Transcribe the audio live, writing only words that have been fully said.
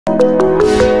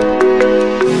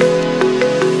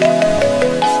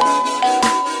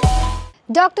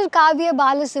Dr. Kavya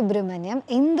Balasubramaniam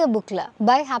in the bookla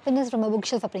by Happiness from a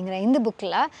Bookshelf அப்படிங்கற இந்த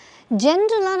bookல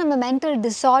ஜெனரலா நம்ம mental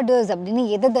disorders அப்படினு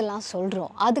எதெல்லாம்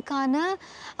சொல்றோம் அதுக்கான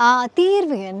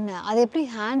தீர்வு என்ன அதை எப்படி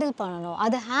ஹேண்டில் பண்ணனும்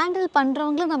அதை ஹேண்டில்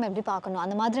பண்றவங்கள நம்ம எப்படி பார்க்கணும்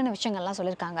அந்த மாதிரியான விஷயங்கள் எல்லாம்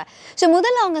சொல்லிருக்காங்க சோ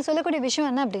முதல்ல அவங்க சொல்லக்கூடிய விஷயம்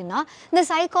என்ன அப்படினா இந்த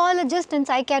சைக்காலஜிஸ்ட் and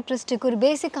சைக்கியாட்ரிஸ்ட்க்கு ஒரு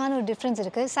பேசிக்கான ஒரு டிஃபரன்ஸ்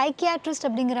இருக்கு சைக்கியாட்ரிஸ்ட்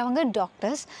அப்படிங்கறவங்க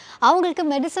டாக்டர்ஸ் அவங்களுக்கு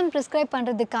மெடிசன் பிரிஸ்கிரைப்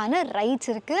பண்றதுக்கான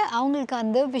ரைட்ஸ் இருக்கு அவங்களுக்கு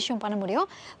அந்த விஷயம் பண்ண முடியும்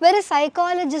வேற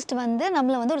சைக்காலஜிஸ்ட் வந்து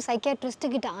நம்மள வந்து ஒரு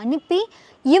சைக்கியாட்ரிஸ்ட் கிட்ட அனுப்பி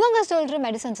இவங்க சொல்ற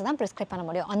மெடிசன்ஸ் தான் பிரிஸ்கிரைப் பண்ண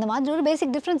முடியும் அந்த மாதிரி ஒரு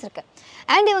பேசிக் டிஃபரன்ஸ் இருக்கு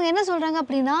and இவங்க என்ன சொல்றாங்க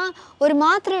அப்படினா ஒரு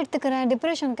மாத்திரை எடுத்துக்கறேன்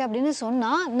டிப்ரஷனுக்கு அப்படினு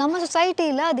சொன்னா நம்ம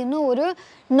சொசைட்டில அது இன்னும் ஒரு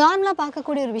நார்மலா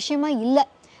பார்க்கக்கூடிய ஒரு விஷயமா இல்ல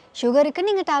சுகருக்கு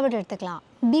நீங்க டேப்லெட் எடுத்துக்கலாம்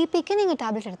பிபிக்கு நீங்க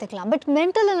டேப்லெட் எடுத்துக்கலாம் பட்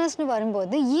மென்டல் இல்னஸ்னு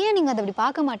வரும்போது ஏன் நீங்க அதை அப்படி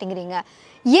பார்க்க மாட்டேங்கறீங்க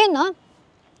ஏன்னா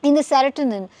இந்த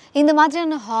செரோட்டோனின் இந்த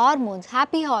மாதிரியான ஹார்மோன்ஸ்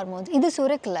ஹாப்பி ஹார்மோன்ஸ் இது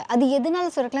சுரக்கல அது எதனால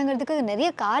சுரக்கலங்கிறதுக்கு நிறைய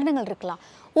காரணங்கள் இருக்கலாம்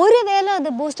ஒருவேளை அதை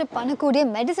பூஸ்ட் அப் பண்ணக்கூடிய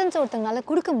மெடிசன்ஸ் ஒருத்தங்களால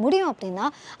கொடுக்க முடியும் அப்படினா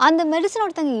அந்த மெடிசன்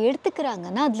ஒருத்தங்க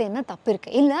எடுத்துக்கறாங்கன்னா அதுல என்ன தப்பு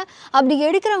இருக்கு இல்ல அப்படி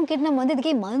எடுக்கறவங்க கிட்ட நம்ம வந்து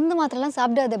இதுக்கே மருந்து மாத்திரலாம்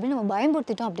சாப்பிடாத அப்படி நம்ம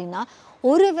பயம்படுத்திட்டோம் அப்படினா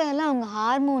ஒருவேளை அவங்க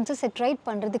ஹார்மோன்ஸை செட் ரைட்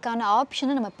பண்றதுக்கான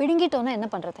ஆப்ஷனை நம்ம பிடுங்கிட்டோம்னா என்ன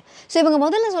பண்றது சோ இவங்க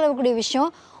முதல்ல சொல்லக்கூடிய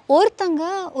விஷயம் ஒருத்தங்க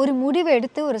ஒரு முடிவு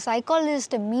எடுத்து ஒரு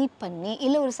சைக்காலஜிஸ்ட்டை மீட் பண்ணி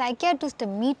இல்ல ஒரு சைக்கியாட்ரிஸ்ட்டை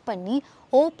மீட் பண்ணி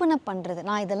ஓபன் அப் பண்றது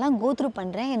நான் இதெல்லாம் கோ த்ரூ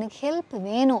பண்றேன் எனக்கு ஹெல்ப்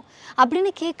வேணும்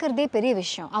அப்படினு கேக்குறதே பெரிய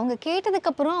விஷயம் அவங்க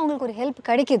கேட்டதுக்கு அப்புறம் அவங்களுக்கு ஒரு ஹெல்ப்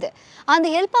கிடைக்குது அந்த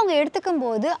ஹெல்ப் அவங்க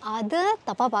எடுத்துக்கும்போது அத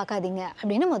தப்பா பார்க்காதீங்க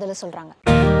அப்படினு முதல்ல சொல்றாங்க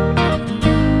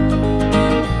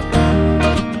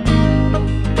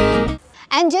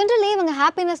and generally இவங்க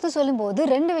ஹாப்பினஸ் னு சொல்லும்போது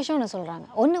ரெண்டு விஷயம் என்ன சொல்றாங்க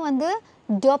ஒன்னு வந்து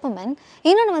டோபமைன்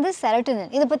இன்னொன்னு வந்து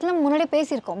செரோட்டோனின் இத பத்தி நம்ம முன்னாடியே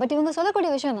பேசியிருக்கோம் பட் இவங்க சொல்லக்கூடிய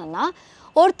விஷயம் என்னன்னா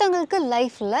ஒருத்தங்களுக்கு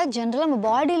லைஃப்ல ஜெனரலா நம்ம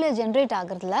பாடியில ஜெனரேட்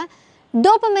ஆகுறதுல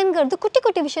டோபமைன்ங்கிறது குட்டி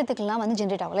குட்டி விஷயத்துக்குலாம் வந்து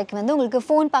ஜெனரேட் ஆகும் லைக் வந்து உங்களுக்கு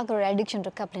ஃபோன் பார்க்குற ஒரு அடிக்ஷன்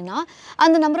இருக்கு அப்படின்னா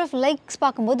அந்த நம்பர் ஆஃப் லைக்ஸ்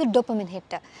பார்க்கும்போது டோபமைன்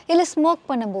ஹிட் இல்லை ஸ்மோக்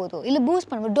பண்ணும்போதோ இல்லை பூஸ்ட்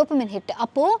பண்ணும்போது டோபமைன் ஹிட்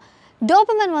அப்போது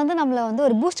டோபமைன் வந்து நம்மளை வந்து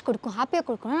ஒரு பூஸ்ட் கொடுக்கும் ஹாப்பியாக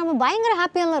கொடுக்கணும் நம்ம பயங்கர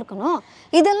ஹாப்பியாலாம் இருக்கணும்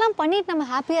இதெல்லாம் பண்ணிட்டு நம்ம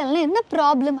ஹாப்பியாக இல்லைனா என்ன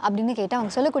ப்ராப்ளம் அப்படின்னு கேட்டால்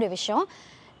அவங்க சொல்லக்கூடிய விஷயம்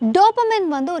டோபமைன்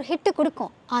வந்து ஒரு ஹிட்டு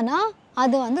கொடுக்கும் ஆனால்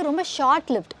அது வந்து ரொம்ப ஷார்ட்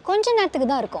லிவ்ட் கொஞ்ச நேரத்துக்கு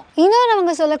தான் இருக்கும் இன்னொரு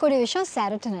அவங்க சொல்லக்கூடிய விஷயம்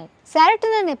செரோட்டோனின்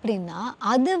செரோட்டோனின் எப்படின்னா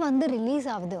அது வந்து ரிலீஸ்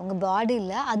ஆகுது உங்கள்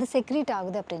பாடியில் அது செக்ரீட்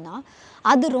ஆகுது அப்படின்னா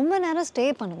அது ரொம்ப நேரம் ஸ்டே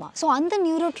பண்ணுமா ஸோ அந்த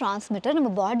நியூரோ டிரான்ஸ்மிட்டர்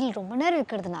நம்ம பாடியில் ரொம்ப நேரம்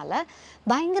இருக்கிறதுனால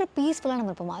பயங்கர பீஸ்ஃபுல்லாக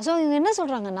நம்ம இருப்போமா ஸோ இவங்க என்ன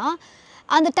சொல்கிறாங்கன்னா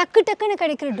அந்த டக்குன்னு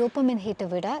கிடைக்கிற டோபமைன் ஹிட்டை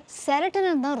விட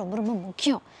செரோட்டோனின் தான் ரொம்ப ரொம்ப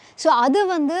முக்கியம் ஸோ அது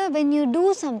வந்து when you do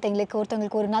something like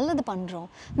ஒருத்தவங்களுக்கு ஒரு நல்லது பண்ணுறோம்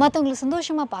மற்றவங்களுக்கு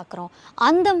சந்தோஷமாக பார்க்குறோம்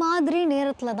அந்த மாதிரி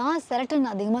நேரத்தில் தான்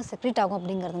செரோட்டோனின் அதிகமாக செக்ரீட் ஆகும்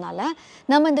அப்படிங்கிறதுனால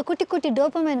நம்ம இந்த குட்டி குட்டி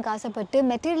டோபமைனுக்கு ஆசைப்பட்டு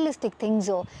மெட்டீரியலிஸ்டிக்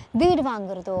திங்ஸோ வீடு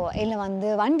வாங்குறதோ இல்லை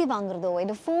வந்து வண்டி வாங்குறதோ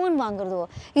இல்லை ஃபோன் வாங்குறதோ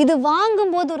இது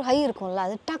வாங்கும்போது ஒரு ஹை இருக்கும்ல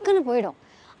அது டக்குன்னு போயிடும்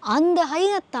அந்த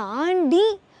ஹையை தாண்டி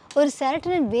ஒரு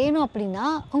செரோட்டோனின் வேணும் அப்படின்னா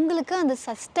உங்களுக்கு அந்த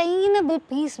சஸ்டைனபிள்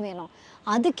பீஸ் வேணும்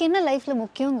அதுக்கு என்ன லைஃப்பில்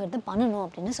முக்கியங்கிறது பண்ணணும்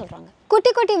அப்படின்னு சொல்கிறாங்க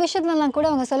குட்டி குட்டி விஷயத்துலலாம் கூட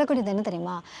அவங்க சொல்லக்கூடியது என்ன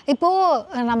தெரியுமா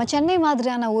இப்போது நம்ம சென்னை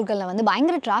மாதிரியான ஊர்களில் வந்து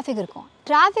பயங்கர டிராஃபிக் இருக்கும்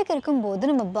டிராஃபிக் இருக்கும்போது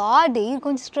நம்ம பாடி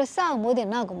கொஞ்சம் ஸ்ட்ரெஸ் ஆகும்போது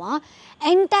என்ன ஆகுமா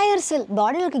என்டையர் செல்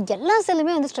பாடியில் இருக்க எல்லா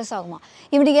செல்லுமே வந்து ஸ்ட்ரெஸ் ஆகுமா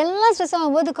இப்படி எல்லாம் ஸ்ட்ரெஸ்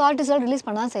ஆகும்போது கார்டிசால் ரிலீஸ்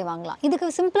பண்ண தான் செய்வாங்களாம்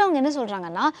இதுக்கு சிம்பிளாக அவங்க என்ன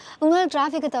சொல்கிறாங்கன்னா உங்களால்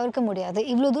டிராஃபிக்கை தவிர்க்க முடியாது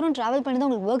இவ்வளோ தூரம் ட்ராவல் பண்ணி தான்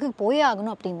உங்களுக்கு ஒர்க்குக்கு போயே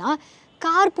ஆகணும் அப்படின்னா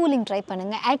கார் பூலிங் ட்ரை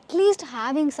பண்ணுங்க at least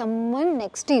having summon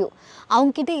next to you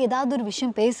அவங்ககிட்ட ஏதாவது ஒரு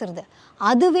விஷயம் பேசுறது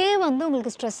அதுவே வந்து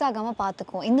உங்களுக்கு ஸ்ட்ரெஸ் ஆகாமல்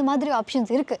பார்த்துக்கும் இந்த மாதிரி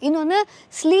ஆப்ஷன்ஸ் இருக்குது இன்னொன்று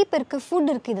ஸ்லீப் இருக்குது ஃபுட்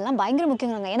இருக்குது இதெல்லாம் பயங்கர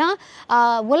முக்கியங்கிறாங்க ஏன்னா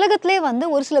உலகத்திலே வந்து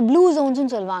ஒரு சில ப்ளூ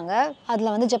ஜோன்ஸ்னு சொல்லுவாங்க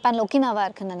அதில் வந்து ஜப்பானில் ஒக்கினாவா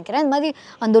இருக்குன்னு நினைக்கிறேன் அந்த மாதிரி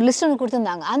அந்த ஒரு லிஸ்ட் ஒன்று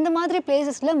கொடுத்துருந்தாங்க அந்த மாதிரி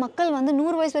பிளேசஸில் மக்கள் வந்து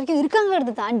 100 வயசு வரைக்கும்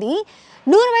இருக்காங்கிறத தாண்டி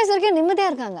 100 வயசு வரைக்கும்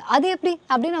நிம்மதியாக இருக்காங்க அது எப்படி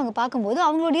அப்படின்னு அவங்க பார்க்கும்போது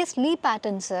அவங்களுடைய ஸ்லீப்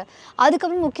பேட்டர்ன்ஸு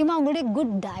அதுக்கப்புறம் முக்கியமாக அவங்களுடைய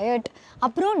குட் டயட்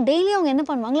அப்புறம் டெய்லி அவங்க என்ன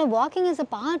பண்ணுவாங்களா walking is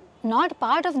not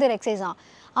part of their exercise தான்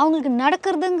அவங்களுக்கு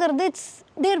நடக்கிறதுங்கிறது it's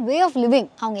there way of living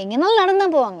அவங்க எங்கேனாலும்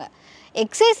நடந்தான் போவாங்க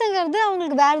எக்ஸசைஸுங்கிறது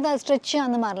அவங்களுக்கு வேறு ஏதாவது ஸ்ட்ரெச்சு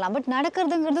அந்த மாதிரிலாம் பட்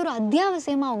நடக்கிறதுங்கிறது ஒரு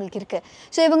அத்தியாவசியமாக அவங்களுக்கு இருக்குது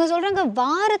ஸோ இவங்க சொல்கிறாங்க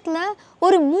வாரத்தில்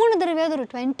ஒரு 3 தடவையாவது ஒரு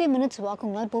 20 மினிட்ஸ் வாக்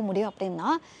உங்களால் போக முடியும் அப்படின்னா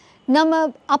நம்ம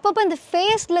அப்பப்போ இந்த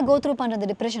ஃபேஸில் கோ த்ரூ பண்ணுற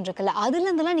டிப்ரெஷன் இருக்குல்ல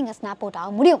அதுலேருந்துலாம் நீங்கள் ஸ்னாப் அவுட்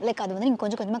ஆக முடியும் லைக் அது வந்து நீங்கள்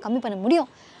கொஞ்சம் கொஞ்சமாக கம்மி பண்ண முடியும்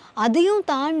அதையும்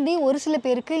தாண்டி ஒரு சில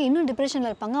பேருக்கு இன்னும் டிப்ரெஷனில்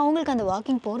இருப்பாங்க அவங்களுக்கு அந்த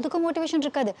வாக்கிங் போகிறதுக்கும் மோட்டிவேஷன்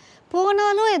இருக்காது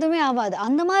போனாலும் எதுவுமே ஆகாது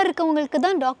அந்த மாதிரி இருக்கவங்களுக்கு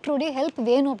தான் டாக்டருடைய ஹெல்ப்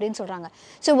வேணும் அப்படின்னு சொல்கிறாங்க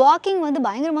ஸோ வாக்கிங் வந்து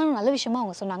பயங்கரமான நல்ல விஷயமா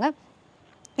அவங்க சொன்னாங்க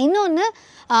இன்னொன்று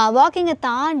வாக்கிங்கை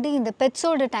தாண்டி இந்த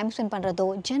பெட்ஸோட டைம் ஸ்பெண்ட் பண்ணுறதோ,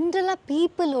 ஜென்ரலாக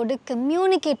பீப்புளோட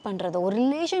கம்யூனிகேட் பண்ணுறதோ, ஒரு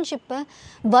ரிலேஷன்ஷிப்பை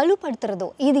வலுப்படுத்துகிறதோ,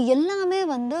 இது எல்லாமே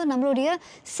வந்து நம்மளுடைய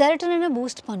செரட்டோனினை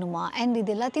பூஸ்ட் பண்ணுமா. அண்ட்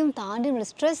இது எல்லாத்தையும் தாண்டி நம்மளோட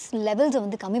ஸ்ட்ரெஸ் லெவல்ஸை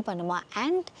வந்து கம்மி பண்ணுமா.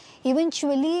 And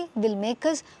eventually will make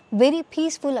us very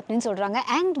peaceful அப்படின்னு சொல்கிறாங்க.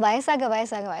 அண்ட் வயசாக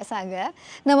வயசாக வயசாக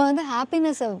நம்ம வந்து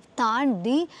ஹாப்பினஸை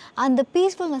தாண்டி அந்த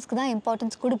பீஸ்ஃபுல்னஸ்க்கு தான்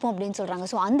இம்பார்ட்டன்ஸ் கொடுப்போம் அப்படின்னு சொல்கிறாங்க.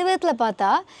 ஸோ அந்த விதத்தில் பார்த்தா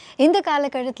இந்த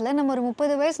காலகட்டத்தில் நம்ம ஒரு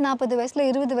 30 வயசு 40 வயசில்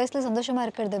 20 வயசில் சந்தோஷமாக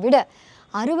இருக்கிறத விட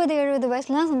 60-70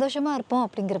 வயசுலாம் சந்தோஷமாக இருப்போம்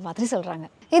அப்படிங்கிற மாதிரி சொல்கிறாங்க.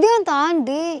 இதையும்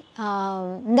தாண்டி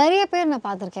நிறைய பேர் நான்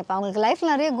பார்த்துருக்கேன். இப்போ அவங்களுக்கு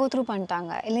லைஃப்பில் நிறைய கோ த்ரூ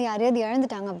பண்ணிட்டாங்க, இல்லை யாரையாவது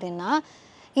இழந்துட்டாங்க அப்படின்னா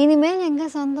இனிமேல் எங்கே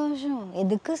சந்தோஷம்,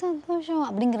 எதுக்கு சந்தோஷம்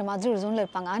அப்படிங்கிற மாதிரி ஒரு ஜோனில்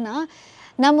இருப்பாங்க. ஆனால்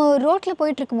நம்ம ரோட்டில்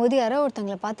போயிட்டுருக்கும்போது யாரோ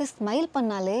ஒருத்தவங்களை பார்த்து ஸ்மைல்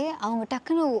பண்ணாலே அவங்க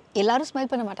டக்குன்னு, எல்லோரும் ஸ்மைல்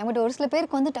பண்ண மாட்டாங்க, பட் ஒரு சில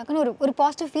பேருக்கு வந்து டக்குன்னு ஒரு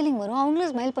பாசிட்டிவ் ஃபீலிங் வரும்,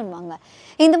 அவங்களும் ஸ்மைல் பண்ணுவாங்க.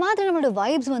 இந்த மாதிரி நம்மளோட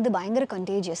வைப்ஸ் வந்து பயங்கர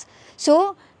கண்டேஜியஸ். ஸோ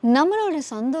நம்மளோட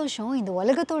சந்தோஷம் இந்த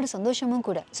உலகத்தோட சந்தோஷமும்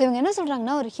கூட. ஸோ இவங்க என்ன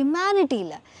சொல்கிறாங்கன்னா, ஒரு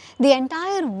ஹியூமனிட்டியில் தி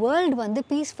என்டையர் வேர்ல்டு வந்து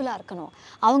பீஸ்ஃபுல்லாக இருக்கணும்,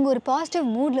 அவங்க ஒரு பாசிட்டிவ்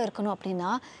மூடில் இருக்கணும்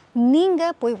அப்படின்னா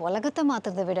நீங்கள் போய் உலகத்தை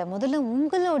மாற்றுறதை விட முதல்ல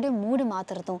உங்களோட மூடு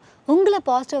மாற்றுறதும் உங்களை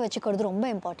பாசிட்டிவாக வச்சுக்கிறது ரொம்ப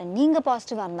இம்பார்ட்டன்ட். நீங்கள்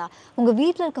பாசிட்டிவாக இருந்தால் உங்கள்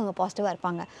வீட்டில் இருக்கவங்க பாசிட்டிவாக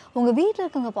இருப்பாங்க, உங்கள் வீட்டில்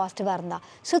இருக்கவங்க பாசிட்டிவாக இருந்தால்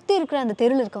சுற்றி இருக்கிற அந்த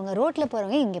தெருவில் இருக்கவங்க, ரோட்டில்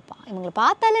போகிறவங்க, இவங்களை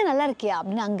பார்த்தாலே நல்லா இருக்கியா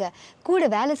அப்படின்னு அங்கே கூட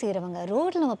வேலை செய்கிறவங்க,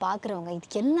 ரோட்டில் நம்ம பார்க்குறவங்க,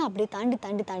 இது எல்லாம் அப்படியே தாண்டி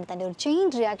தாண்டி தாண்டி தாண்டி ஒரு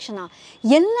செயின் ரியாக்ஷனாக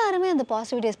எல்லாருமே அந்த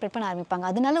பாசிட்டிவிட்டியை ஸ்ப்ரெட் பண்ண ஆரம்பிப்பாங்க.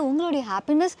 அதனால உங்களுடைய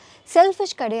ஹாப்பினஸ்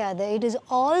செல்ஃபிஷ் கிடையாது, it is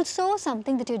also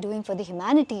something that you doing for the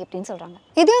humanity அப்படின்னு சொல்கிறாங்க.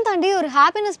 இதையும் தாண்டி ஒரு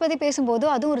ஹாப்பினஸ் பற்றி பேசும்போது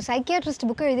அதுவும் ஒரு சைக்கியாட்ரிஸ்ட்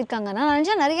புக்கு எழுதியிருக்காங்கன்னா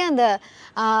நினச்சா நிறைய அந்த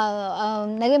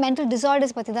நிறைய மென்டல்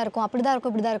டிஸார்டர்ஸ் பற்றி தான் இருக்கும், அப்படி தான்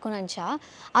இருக்கும், இப்படி தான் இருக்கும்னு நினச்சா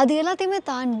அது எல்லாத்தையுமே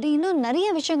தாண்டி இன்னும் நிறைய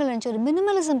விஷயங்கள் நினச்சி ஒரு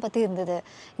மினிமலிசம் பற்றி இருந்தது.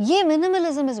 ஏன்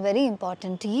மினிமலிசம் இஸ் வெரி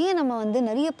இம்பார்ட்டண்ட், ஏன் நம்ம வந்து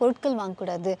நிறைய பொருட்கள்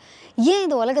வாங்கக்கூடாது, ஏன்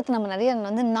இந்த உலகத்தை நம்ம நிறைய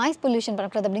வந்து நாய்ஸ் பொல்யூஷன்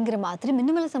பண்ணக்கூடாது அப்படிங்கிற மாதிரி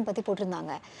மினிமலிசம் பற்றி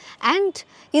போட்டிருந்தாங்க. அண்ட்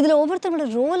இதில் ஒவ்வொருத்தரோட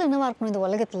ரோல் என்னவாக இருக்கணும் இந்த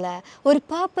உலகத்தில், ஒரு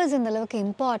பர்பஸ் இந்த அளவுக்கு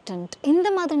இம்பார்ட்டண்ட், இந்த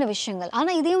மாதிரியான விஷயங்கள்.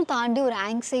 ஆனால் இதையும் தாண்டி ஒரு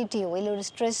ஆங்ஸைட்டியோ இல்லை ஒரு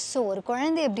ஸ்ட்ரெஸ்ஸோ, ஒரு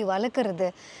குழந்தைய எப்படி வளர்க்குறது,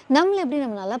 நம்மளை எப்படி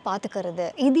நம்ம நல்லா பார்த்துக்கிறது,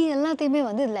 இது எல்லாத்தையுமே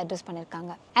வந்து இதில் அட்ரஸ்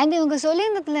பண்ணியிருக்காங்க. அண்ட் இவங்க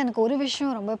சொல்லியிருந்ததில் எனக்கு ஒரு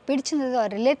விஷயம் ரொம்ப பிடிச்சிருந்தது,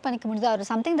 அவர் ரிலேட் பண்ணிக்க முடியுது, அவர்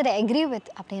something that I agree with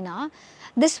அப்படின்னா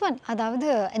திஸ் ஒன். அதாவது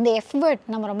இந்த எஃப் வேர்ட்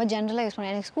நம்ம ரொம்ப ஜென்ரலாக யூஸ்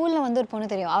பண்ணுவோம். எனக்கு ஸ்கூலில் வந்து ஒரு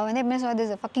பொண்ணு தெரியும், அவள் வந்து எப்பவுமே சொல்லுது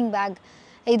இட்ஸ் ஃபக்கிங் பேக்,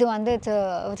 இது வந்து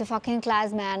இட்ஸ் ஃபக்கிங்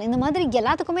கிளாஸ் மேன், இந்த மாதிரி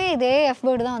எல்லாத்துக்குமே இதே எஃப்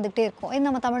வேர்டு தான் வந்துகிட்டே இருக்கும். இது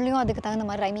நம்ம தமிழ்லையும் அதுக்கு தகுந்த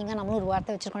மாதிரி ரைமிங்காக நம்மளும் ஒரு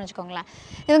வார்த்தை வச்சுருக்கோம்னு வச்சுக்கோங்களேன்.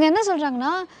 இவங்க என்ன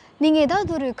சொல்கிறாங்கன்னா, நீங்கள்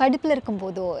ஏதாவது ஒரு கடுப்பில்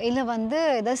இருக்கும்போதோ இல்லை வந்து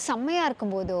ஏதாவது செம்மையாக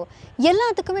இருக்கும்போதோ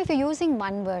எல்லாத்துக்குமே if you using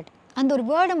one word, அந்த ஒரு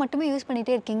வேர்டை மட்டுமே யூஸ்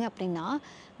பண்ணிகிட்டே இருக்கீங்க அப்படின்னா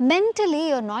mentally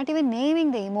you're not even naming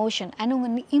the emotion, and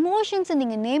உங்கள் இமோஷன்ஸை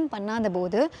நீங்கள் நேம் பண்ணாத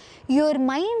போது your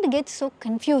mind gets so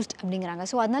confused அப்படிங்கிறாங்க.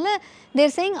 ஸோ அதனால்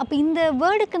தேர் சேயிங் அப்போ இந்த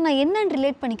வேர்டுக்கு நான் என்னன்னு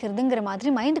ரிலேட் பண்ணிக்கிறதுங்கிற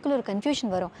மாதிரி மைண்டுக்குள்ளே ஒரு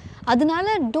கன்ஃபியூஷன் வரும்.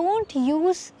 அதனால டோன்ட்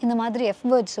யூஸ் இந்த மாதிரி எஃப்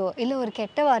வேர்ட்ஸோ இல்லை ஒரு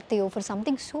கெட்ட வார்த்தையோ for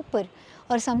something super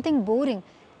or something boring.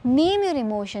 Name your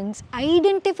emotions,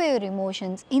 identify your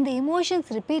emotions. இந்த இமோஷன்ஸ்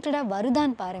ரிப்பீட்டடாக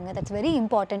வருதான்னு பாருங்கள், தட்ஸ் வெரி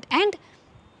இம்பார்ட்டண்ட். அண்ட்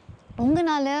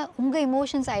உங்களால் உங்கள்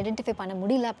இமோஷன்ஸ் ஐடென்டிஃபை பண்ண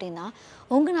முடியல அப்படின்னா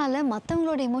உங்களால்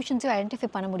மற்றவங்களோட இமோஷன்ஸையும் ஐடென்டிஃபை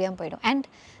பண்ண முடியாமல் போயிடும். And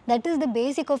that is the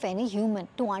basic of any human,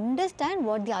 to understand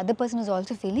what the other person is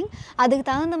also feeling. அதுக்கு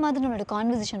தகுந்த மாதிரி நம்மளோட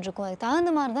கான்வர்சேஷன் இருக்கும், அதுக்கு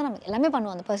தகுந்த மாதிரி தான் நம்ம எல்லாமே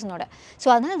பண்ணுவோம் அந்த பர்சனோட. ஸோ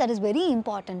அதனால் தட் இஸ் வெரி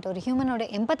இம்பார்ட்டண்ட். ஒரு ஹியூமனோட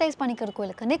எம்பத்தைஸ் பண்ணிக்கிறதுக்கோ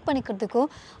இல்லை கனெக்ட் பண்ணிக்கிறதுக்கோ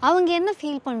அவங்க என்ன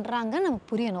ஃபீல் பண்ணுறாங்கன்னு நமக்கு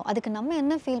புரியணும், அதுக்கு நம்ம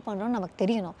என்ன ஃபீல் பண்ணுறோன்னு நமக்கு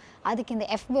தெரியணும். அதுக்கு இந்த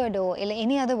எஃப் வேர்டோ இல்லை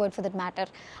any other word for that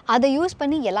matter அதை யூஸ்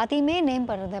பண்ணி எல்லாத்தையுமே நேம்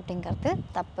பண்ணுறது அப்படிங்கிறது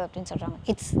தப்பு அப்படின்னு சொல்கிறாங்க.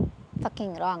 இட்ஸ்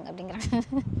ஃபக்கிங் ராங் அப்படிங்கிறாங்க.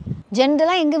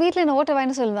 ஜென்ரலாக எங்கள் வீட்டில் என்ன ஓட்ட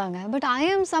வாயின்னு சொல்லுவாங்க. பட் ஐ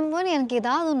ஆம் சம்ஒன், எனக்கு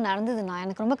ஏதாவது ஒன்று நடந்ததுன்னா,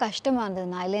 எனக்கு ரொம்ப கஷ்டமாக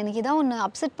இருந்ததுன்னா, இல்லை எனக்கு ஏதாவது ஒன்று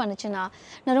அப்செட் பண்ணுச்சுன்னா,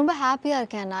 நான் ரொம்ப ஹாப்பியாக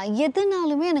இருக்கேன்னா,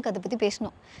 எதுனாலுமே எனக்கு அதை பற்றி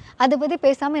பேசணும். அதை பற்றி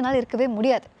பேசாமல் என்னால் இருக்கவே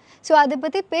முடியாது. ஸோ அதை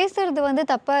பற்றி பேசுகிறது வந்து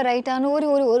தப்பாக ரைட்டான ஒரு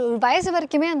ஒரு ஒரு வயசு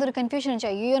வரைக்குமே அந்த ஒரு கன்ஃபியூஷன்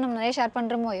இருந்துச்சு. ஐயோ நம்ம நிறைய ஷேர்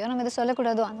பண்ணுறோமோ, ஐயோ நம்ம இதை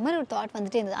சொல்லக்கூடாதோ, அந்த மாதிரி ஒரு தாட்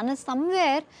வந்துட்டே இருந்தது. ஆனால்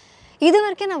சம்வேர் இது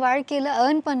வரைக்கும் நான் வாழ்க்கையில்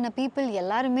ஏர்ன் பண்ண பீப்புள்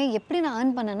எல்லாருமே எப்படி நான்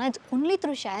ஏர்ன் பண்ணேன்னா it's only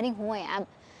through sharing who I ஆம்.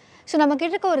 ஸோ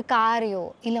நம்மக்கிட்ட இருக்க ஒரு காரையோ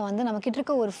இல்லை வந்து நம்மக்கிட்ட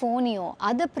இருக்க ஒரு ஃபோனையோ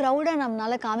அதை ப்ரௌடாக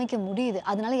நம்மளால் காமிக்க முடியுது,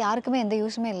 அதனால யாருக்குமே எந்த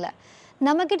யூஸுமே இல்லை.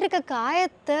 நம்மக்கிட்ட இருக்க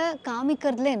காயத்தை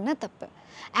காமிக்கிறதுல என்ன தப்பு?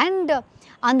 அண்ட்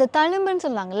அந்த தழும்புன்னு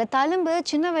சொல்லுவாங்கல்ல, தழும்பு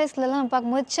சின்ன வயசுலலாம் நம்ம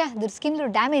பார்க்கும்போது சே இது ஸ்கின்ல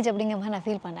ஒரு டேமேஜ் அப்படிங்கிற மாதிரி நான்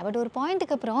ஃபீல் பண்ணேன். பட் ஒரு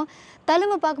பாயிண்ட்டுக்கு அப்புறம்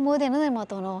தழும்பு பார்க்கும்போது என்ன தெரியுமா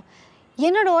தோணும்,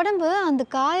 என்னோடய உடம்பு அந்த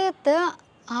காயத்தை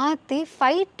ஆத்தி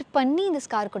ஃபைட் பண்ணி இந்த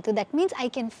ஸ்கார் கொடுத்து. That means I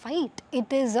can fight.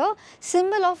 It is a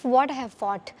symbol of what I have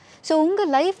ஃபாட். So உங்கள்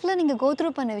லைஃப்பில் நீங்கள் கோ த்ரூ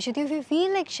பண்ண விஷயத்தை if you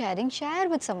feel like sharing, share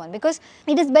with summon. Because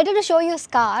it is better to show your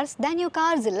scars than your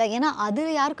cars இல்லை. ஏன்னா அது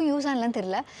யாருக்கும் use ஆகலன்னு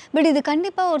தெரியல. பட் இது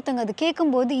கண்டிப்பாக ஒருத்தங்க அது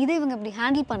கேட்கும்போது இதை இவங்க இப்படி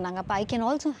ஹேண்டில் பண்ணாங்க, அப்போ I can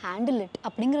also handle it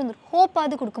அப்படிங்கிற ஒரு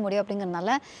ஹோப்பாவது கொடுக்க முடியும். அப்படிங்கிறதுனால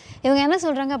இவங்க என்ன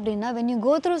சொல்கிறாங்க அப்படின்னா, when you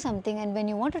go through something and when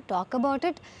you want to talk about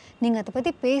it, நீங்கள் அதை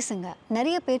பற்றி பேசுங்க,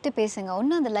 நிறைய பேர்ட்டு பேசுங்க.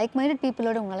 ஒன்று அந்த லைக் மைண்டட்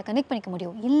பீப்புளோட உங்களால் கனெக்ட் பண்ணிக்க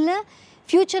முடியும். இல்லை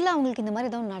ஃப்யூச்சரில் அவங்களுக்கு இந்த மாதிரி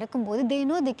ஏதாவது நடக்கும்போது they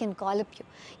know they can call up you.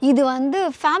 இது வந்து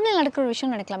ஃபேமிலியில் நடக்கிற ஒரு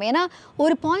விஷயம் நினைக்கலாம். ஏன்னா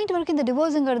ஒரு பாயிண்ட் வரைக்கும் இந்த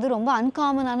டிவோர்ஸுங்கிறது ரொம்ப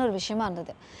அன்காமனான ஒரு விஷயமா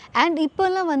இருந்தது. அண்ட்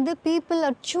இப்போல்லாம் வந்து பீப்புள்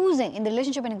ஆர் சூஸிங் இந்த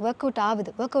ரிலேஷன்ஷிப் எனக்கு ஒர்க்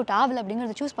அவுட் ஆகலை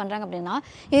அப்படிங்கிறத சூஸ் பண்ணுறாங்க. அப்படின்னா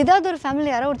ஏதாவது ஒரு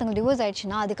ஃபேமிலி யாரோ ஒருத்தங்க டிவோர்ஸ்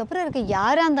ஆயிடுச்சுன்னா அதுக்கப்புறம் இருக்க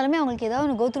யாராக இருந்தாலுமே அவங்களுக்கு ஏதாவது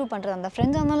ஒன்று கோ த்ரூ பண்ணுறது, அந்த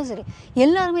ஃப்ரெண்ட்ஸாக இருந்தாலும் சரி,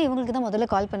 எல்லாருமே இவங்களுக்கு தான் முதல்ல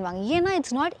கால் பண்ணுவாங்க. ஏன்னா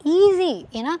இட்ஸ் நாட் ஈஸி.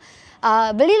 ஏன்னா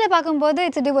வெளியில் பார்க்கும்போது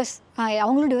இட்ஸ் டிவோர்ஸ்,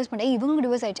 அவங்களும் டிவோர்ஸ் பண்ணேன், இவங்களும்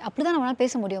டிவோர்ஸ் ஆகிடுச்சு, அப்படி தான் நம்மளால்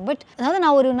பேச முடியும். பட் அதாவது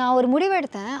நான் ஒரு முடிவு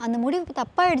எடுத்தேன், அந்த முடிவு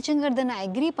தப்பாகிடுச்சுங்கிறத நான்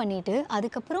அக்ரி பண்ணிவிட்டு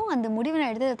அதுக்கப்புறம் அந்த முடிவை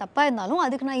நான் எடுத்தது தப்பாக இருந்தாலும்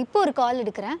அதுக்கு நான் இப்போ ஒரு கால்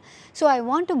எடுக்கிறேன். So I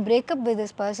want to break up with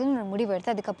this person ஒரு முடிவு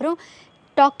எடுத்து அதுக்கப்புறம்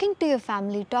talking to your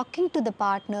family, talking to the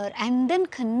partner and then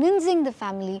convincing the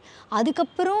family.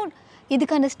 அதுக்கப்புறம்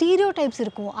இதுக்கான ஸ்டீரியோ டைப்ஸ்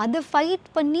இருக்கும், அதை ஃபைட்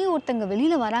பண்ணி ஒருத்தங்க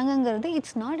வெளியில் வராங்கங்கிறது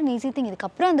it's not an easy thing.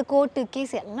 இதுக்கப்புறம் அந்த கோர்ட்டு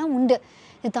கேஸ் எல்லாம் உண்டு.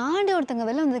 இதை தாண்டி ஒருத்தங்க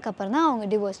வெளில வந்ததுக்கப்புறம் தான் அவங்க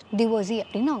டிவோர்ஸி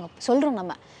அப்படின்னு அவங்க சொல்கிறோம்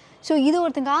நம்ம. ஸோ இது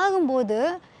ஒருத்தங்க ஆகும்போது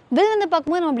வெளில வந்து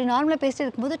பார்க்கும்போது நம்ம அப்படி நார்மலாக பேசிட்டு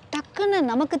இருக்கும்போது டக்குன்னு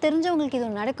நமக்கு தெரிஞ்சவங்களுக்கு இது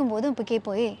நடக்கும்போது இப்போ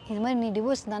கேட்போம், இது மாதிரி நீ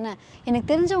டிவோர்ஸ் தானே, எனக்கு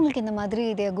தெரிஞ்சவங்களுக்கு இந்த மாதிரி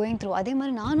இதை கோயிங் த்ரூ, அதே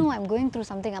மாதிரி நானும் I am going through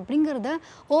something அப்படிங்கிறத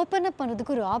ஓப்பன் அப்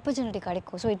பண்ணுறதுக்கு ஒரு ஆப்பர்ச்சுனிட்டி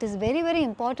கிடைக்கும். So it is very very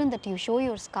important that you show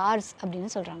your scars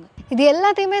அப்படின்னு சொல்கிறாங்க. இது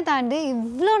எல்லாத்தையுமே தாண்டி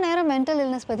இவ்வளோ நேரம் மென்டல்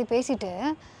இல்னஸ் பற்றி பேசிட்டு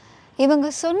இவங்க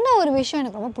சொன்ன ஒரு விஷயம்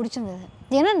எனக்கு ரொம்ப பிடிச்சிருந்தது.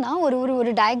 ஏன்னா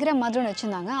ஒரு டயக்ராம் மாதிரி ஒன்று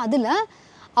வச்சுருந்தாங்க. அதில்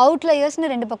அவுட்லயர்ஸ்னு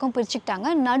 2 பக்கம் பிரிச்சுக்கிட்டாங்க,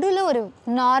 நடுவில் ஒரு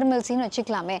நார்மல்ஸின்னு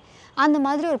வச்சுக்கலாமே, அந்த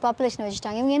மாதிரி ஒரு பாப்புலேஷனை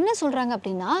வச்சுட்டாங்க. இவங்க என்ன சொல்கிறாங்க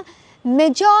அப்படின்னா,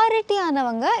 மெஜாரிட்டி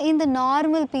ஆனவங்க இந்த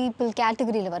நார்மல் பீப்புள்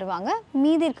கேட்டகரியில் வருவாங்க,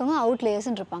 மீதி இருக்கவங்க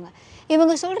அவுட்லேயர்ஸ்ன்னு இருப்பாங்க.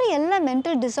 இவங்க சொல்கிற எல்லா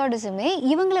மென்டல் டிஸார்டர்ஸுமே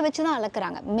இவங்களை வச்சு தான்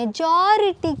அளக்குறாங்க.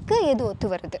 மெஜாரிட்டிக்கு எது ஒத்து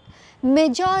வருது,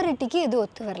 மெஜாரிட்டிக்கு எது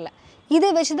ஒத்து வரல, இதை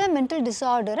வச்சு தான் மென்டல்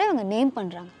டிஸார்டரை இவங்க நேம்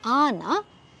பண்ணுறாங்க. ஆனால்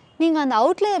நீங்கள் அந்த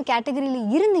அவுட்லேயர் கேட்டகரியில்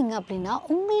இருந்தீங்க அப்படின்னா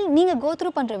நீங்கள் கோ த்ரூ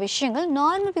பண்ணுற விஷயங்கள்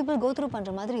நார்மல் பீப்புள் கோ த்ரூ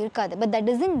பண்ணுற மாதிரி இருக்காது. But that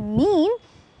doesn't mean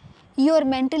you are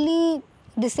mentally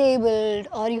disabled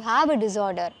or you have a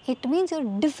disorder. It means you're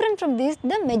different from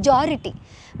the majority.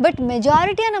 But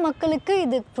majorityயான மக்களுக்கு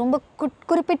இது ரொம்ப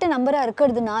குறிப்பிட்ட நம்பராக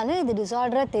இருக்கிறதுனால இது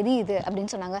டிசார்டராக தெரியுது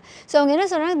அப்படின்னு சொன்னாங்க. ஸோ அவங்க என்ன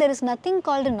சொல்கிறாங்க, there is nothing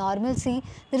called a normalcy,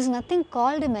 there is nothing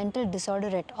called a mental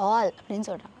disorder at all அப்படின்னு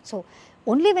சொல்கிறாங்க. So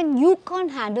only when you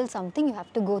can't handle something you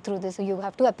have to go through this, you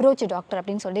have to approach a doctor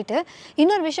அப்படின்னு சொல்லிட்டு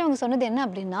இன்னொரு விஷயம் அவங்க சொன்னது என்ன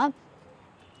அப்படின்னா,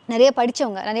 நிறைய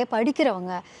படித்தவங்க, நிறைய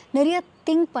படிக்கிறவங்க, நிறைய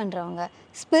திங்க் பண்ணுறவங்க,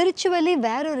 ஸ்பிரிச்சுவலி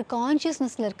வேற ஒரு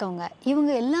கான்ஷியஸ்னஸில் இருக்கவங்க,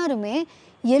 இவங்க எல்லாருமே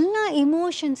எல்லா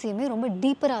இமோஷன்ஸையுமே ரொம்ப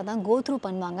டீப்பராக தான் கோ த்ரூ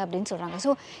பண்ணுவாங்க அப்படின்னு சொல்கிறாங்க.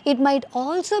 So it might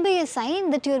also be a sign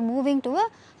that you are moving to a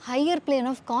higher plane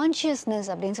of consciousness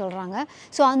அப்படின்னு சொல்கிறாங்க.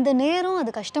 ஸோ அந்த நேரம்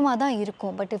அது கஷ்டமாக தான்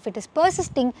இருக்கும். But if it is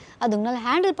persisting, அது உங்களால்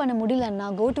ஹேண்டில் பண்ண முடியலன்னா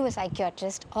go to a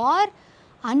psychiatrist R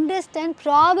understand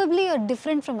probably you are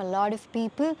different from a lot of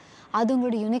people. அது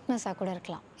உங்களோட யூனிக்னஸாக கூட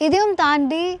இருக்கலாம். இதையும்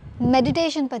தாண்டி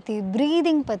மெடிடேஷன் பற்றி,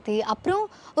 ப்ரீதிங் பற்றி, அப்புறம்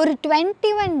ஒரு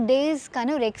 21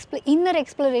 டேஸ்க்கான ஒரு இன்னர்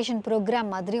எக்ஸ்ப்ளரேஷன் ப்ரோக்ராம்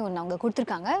மாதிரி ஒன்று அவங்க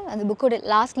கொடுத்துருக்காங்க. அந்த புக்கோட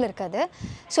லாஸ்ட்டில் இருக்காது.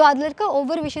 ஸோ அதில் இருக்க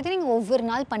ஒவ்வொரு விஷயத்தையும் நீங்கள் ஒவ்வொரு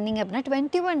நாள் பண்ணிங்க அப்படின்னா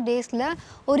 21 டேஸில்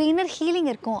ஒரு இன்னர் ஹீலிங்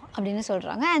இருக்கும் அப்படின்னு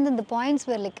சொல்கிறாங்க. அண்ட் இந்த பாயிண்ட்ஸ்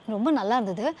வேர் லைக் ரொம்ப நல்லா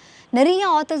இருந்தது. நிறைய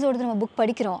ஆத்தர்ஸோடு நம்ம புக்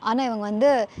படிக்கிறோம். ஆனால் இவங்க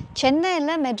வந்து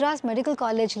சென்னையில் மெட்ராஸ் மெடிக்கல்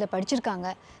காலேஜில் படிச்சிருக்காங்க,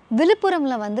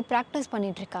 விழுப்புரமில் வந்து ப்ராக்டிஸ்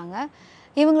பண்ணிகிட்ருக்காங்க.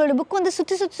 இவங்களோட புக் வந்து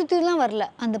சுற்றிலாம் வரல,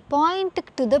 அந்த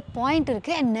பாயிண்ட்டுக்கு டு த பாயிண்ட்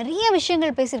இருக்குது. அண்ட் நிறைய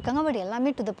விஷயங்கள் பேசியிருக்காங்க, பட்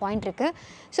எல்லாமே டு த பாயிண்ட் இருக்குது.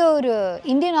 ஸோ ஒரு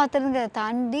இந்தியன் ஆத்தருங்கிறத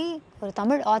தாண்டி ஒரு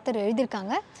தமிழ் ஆத்தர்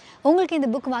எழுதியிருக்காங்க. உங்களுக்கு இந்த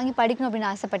புக் வாங்கி படிக்கணும்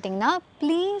அப்படின்னு ஆசைப்பட்டீங்கன்னா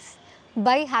please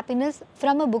buy happiness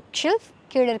from a book shelf,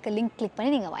 கீழே இருக்க லிங்க் கிளிக்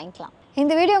பண்ணி நீங்கள் வாங்கிக்கலாம்.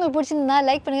 இந்த வீடியோ உங்களுக்கு பிடிச்சிருந்தா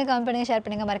லைக் பண்ணுங்கள், கமெண்ட் பண்ணுங்கள், ஷேர்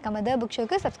பண்ணுங்கள். மறக்காம த புக்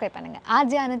ஷோக்கு சப்ஸ்கிரைப் பண்ணுங்கள்.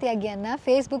 rjananthi ஆகியன்னா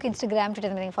ஃபேஸ்புக், இன்ஸ்டாகிராம்,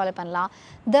 ட்விட்டர் நீங்கள் ஃபாலோ பண்ணலாம்.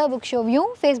 த புக்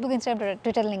ஷோவையும் ஃபேஸ்புக், இன்ஸ்டாகிராம்,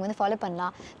 ட்விட்டரில் நீங்கள் வந்து ஃபாலோ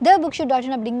பண்ணலாம்.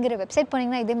 thebookshop.in அப்படிங்கிற வெப்சைட்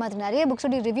போனீங்கன்னா இதே மாதிரி நிறைய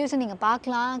புக்ஸோட ரிவ்யூஸை நீங்கள்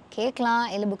பார்க்கலாம், கேட்கலாம்,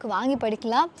 இல்லை புக்கு வாங்கி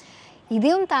படிக்கலாம்.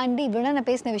 இதையும் தாண்டி இவ்வளோ நான்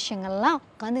பேசின விஷயங்கள்லாம்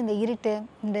உட்காந்து இந்த இருட்டு,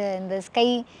 இந்த ஸ்கை,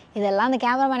 இதெல்லாம் அந்த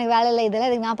கேமராமேனுக்கு வேலை இல்லை,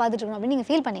 இதெல்லாம் இதுக்கு நான் பார்த்துட்டு இருக்கணும் அப்படின்னு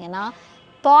நீங்கள் ஃபீல் பண்ணிங்கன்னா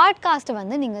பாட்காஸ்ட்டை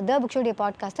வந்து நீங்கள் த புக் ஷோடைய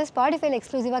பாட்காஸ்ட்டை ஸ்பாட்டிஃபைல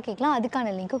எக்ஸ்க்ளூசிவாக கேட்கலாம்.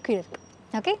 அதுக்கான லிங்க்கும் கீழே இருக்குது.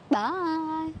 ஓகே,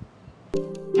 பாய்.